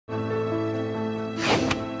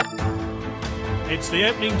It's the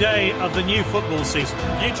opening day of the new football season.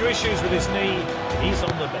 Due to issues with his knee, he's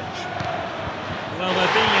on the bench. Well,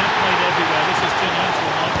 they're being outplayed everywhere. This is turning into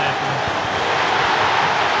a nightmare for them.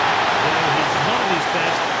 Though he's not at his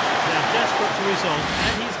best, they're desperate to resolve,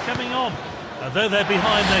 and he's coming on. Although they're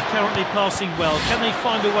behind, they're currently passing well. Can they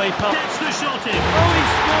find a way past? Gets the shot in. Oh, he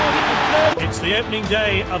scored! It's the opening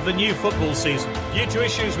day of the new football season. Due to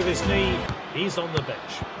issues with his knee, he's on the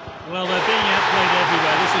bench. Well, they're being outplayed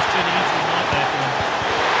everywhere. This is turning into a nightmare for them.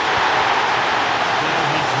 Though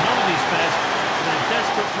he's not at his best, they're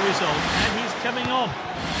desperate to resolve, and he's coming on.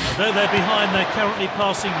 Although they're behind, they're currently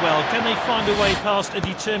passing well. Can they find a way past a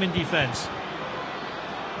determined defence?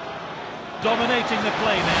 Dominating the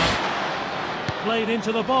play now. Played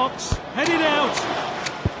into the box. Headed out.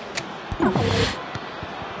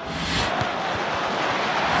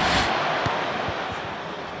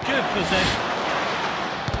 Good possession.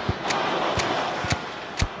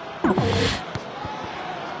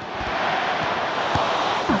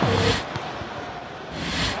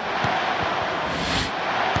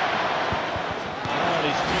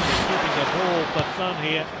 For fun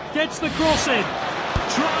here. Gets the cross in.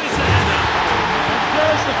 Tries the header. And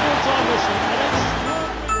there's the full-time whistle.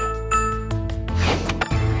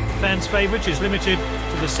 Fans' favourite is limited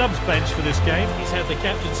to the subs bench for this game. He's had the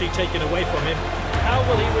captaincy taken away from him. How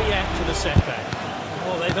will he react to the setback?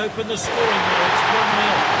 Well, they've opened the scoring now. It's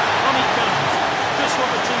 1-0. On he comes. Just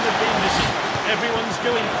what the team have been missing. Everyone's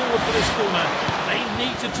going forward for this corner. They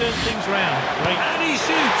need to turn things round. Great. And he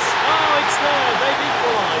shoots. Oh, it's there. They've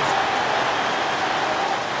equalised.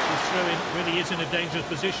 Throw-in really is in a dangerous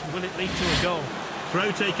position. Will it lead to a goal? Throw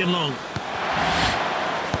taken long.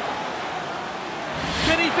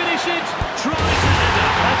 Can he finish it? Tries the header.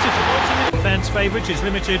 That's it. Fans' favourite is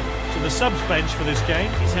limited to the subs bench for this game.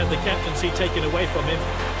 He's had the captaincy taken away from him.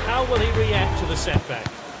 How will he react to the setback?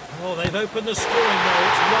 Oh, they've opened the scoring now.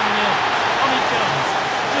 It's 1-0. On he comes.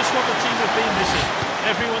 Just what the team have been missing.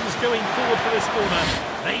 Everyone's going forward for this corner.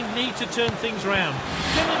 They need to turn things round.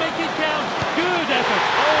 Can they make it count? Good effort.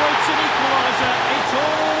 Oh, it's an equaliser. It's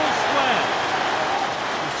all square.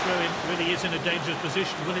 This throw-in really is in a dangerous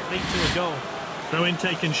position. Will it lead to a goal? Throw-in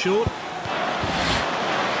taken short.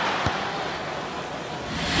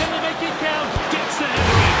 Can they make it count? Gets the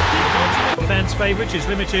header in. Fans' favourite is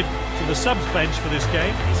limited to the subs bench for this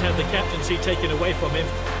game. He's had the captaincy taken away from him.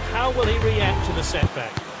 How will he react to the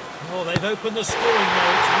setback? Oh, they've opened the scoring now.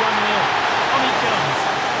 It's 1-0. On he comes.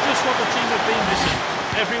 Just what the team have been missing.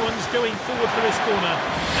 Everyone's going forward for this corner.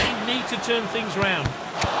 They need to turn things round.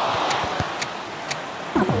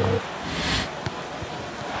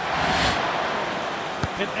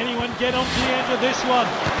 Can anyone get on to the end of this one?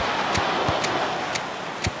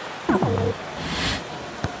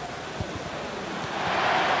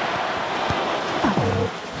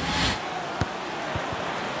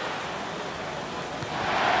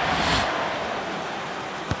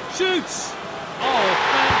 Shoots! Oh,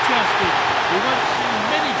 fantastic. We won't see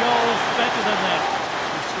many goals better than that.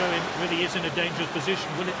 This throw-in really is in a dangerous position.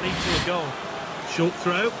 Will it lead to a goal? Short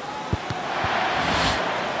throw.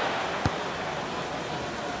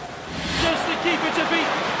 Just the keeper to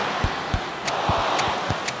beat.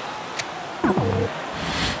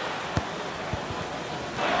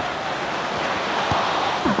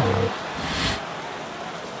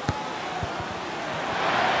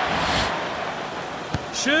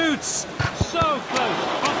 Shoots! So close!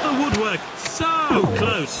 Off the woodwork! So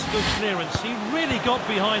close! Good clearance. He really got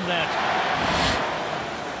behind that.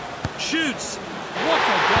 Shoots! What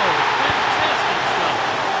a goal! Fantastic stuff!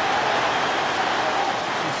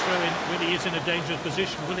 This throw-in really is in a dangerous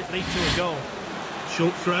position. Will it lead to a goal?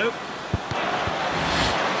 Short throw.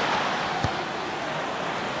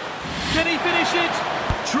 Can he finish it?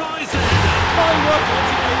 Tries the header.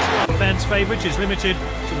 Fans' favourite is limited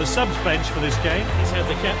to the subs bench for this game. He's had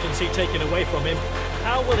the captaincy taken away from him.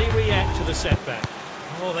 How will he react to the setback?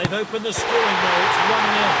 Oh, they've opened the scoring now. It's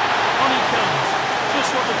 1-0. On he comes. Just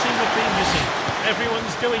what the team have been missing.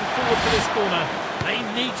 Everyone's going forward for this corner. They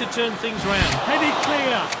need to turn things round. Headed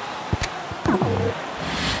clear.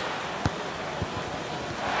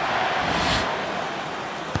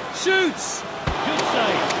 Shoots! Good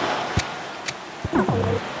save.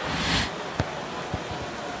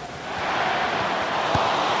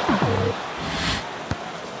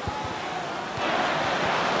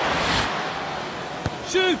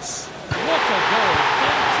 Shoots! What a goal!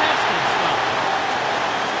 Fantastic stuff!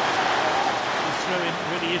 This throw-in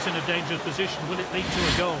really is in a dangerous position. Will it lead to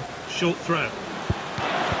a goal? Short throw.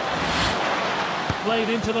 Played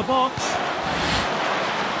into the box.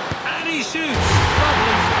 And he shoots!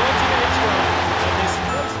 Lovely, 40 minutes run. And this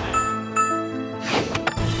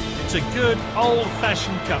It's a good,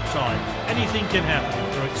 old-fashioned cup tie. Anything can happen.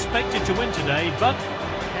 They're expected to win today, but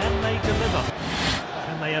can they deliver?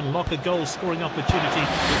 Can they unlock a goal-scoring opportunity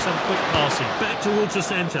with some quick passing? Back towards the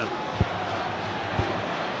centre.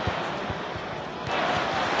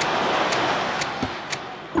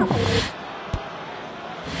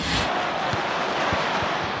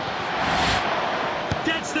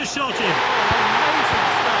 Gets the shot in. Amazing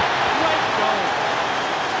stuff. Great goal.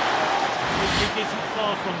 It isn't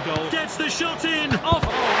far from goal. Gets the shot in. Off.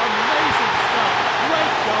 Amazing stuff.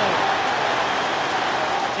 Great goal.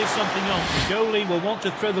 Here's something on. The goalie will want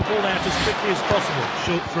to throw the ball out as quickly as possible.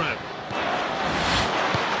 Short throw.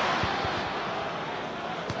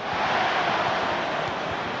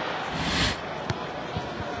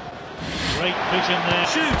 Great vision there.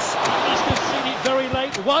 Shoots. Must have seen it very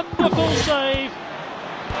late. Wonderful save.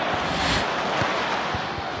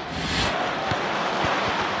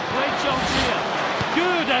 Great chance here.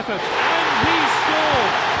 Good effort. And he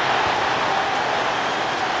scored.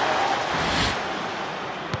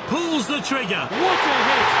 Pulls the trigger. What a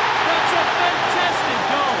hit. That's a fantastic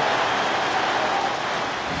goal.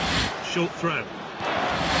 Short throw.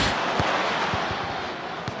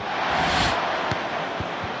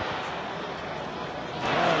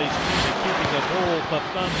 Well, he's keeping the ball for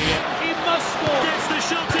fun here. He must score. Gets the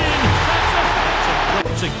shot in.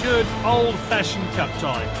 It's a good, old-fashioned cup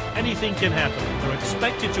tie. Anything can happen. They're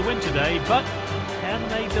expected to win today, but can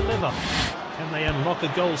they deliver? Can they unlock a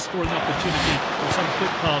goal-scoring opportunity with some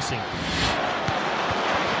quick passing?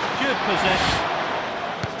 Good possession.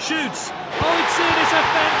 Shoots. Oh, it's in. It's a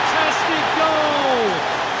fantastic goal.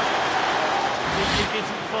 It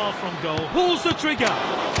isn't far from goal. Pulls the trigger.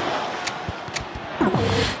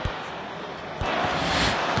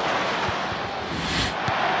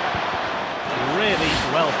 Really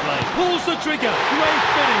well played. Pulls the trigger. Great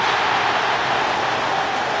finish.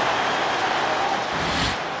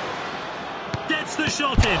 Gets the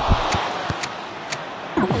shot in.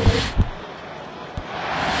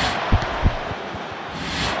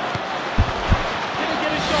 Can he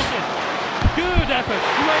get a shot in? Good effort.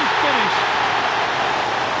 Great finish.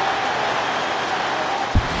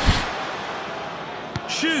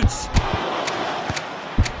 Shoots.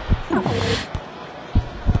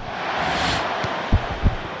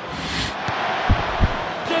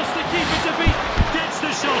 Just the keeper to beat. Gets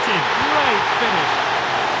the shot in. Great finish.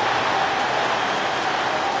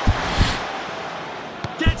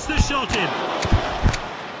 Gets the shot in.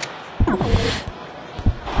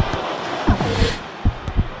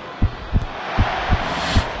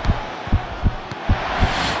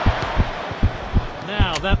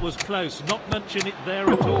 Now that was close. Not mention it there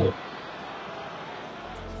at all.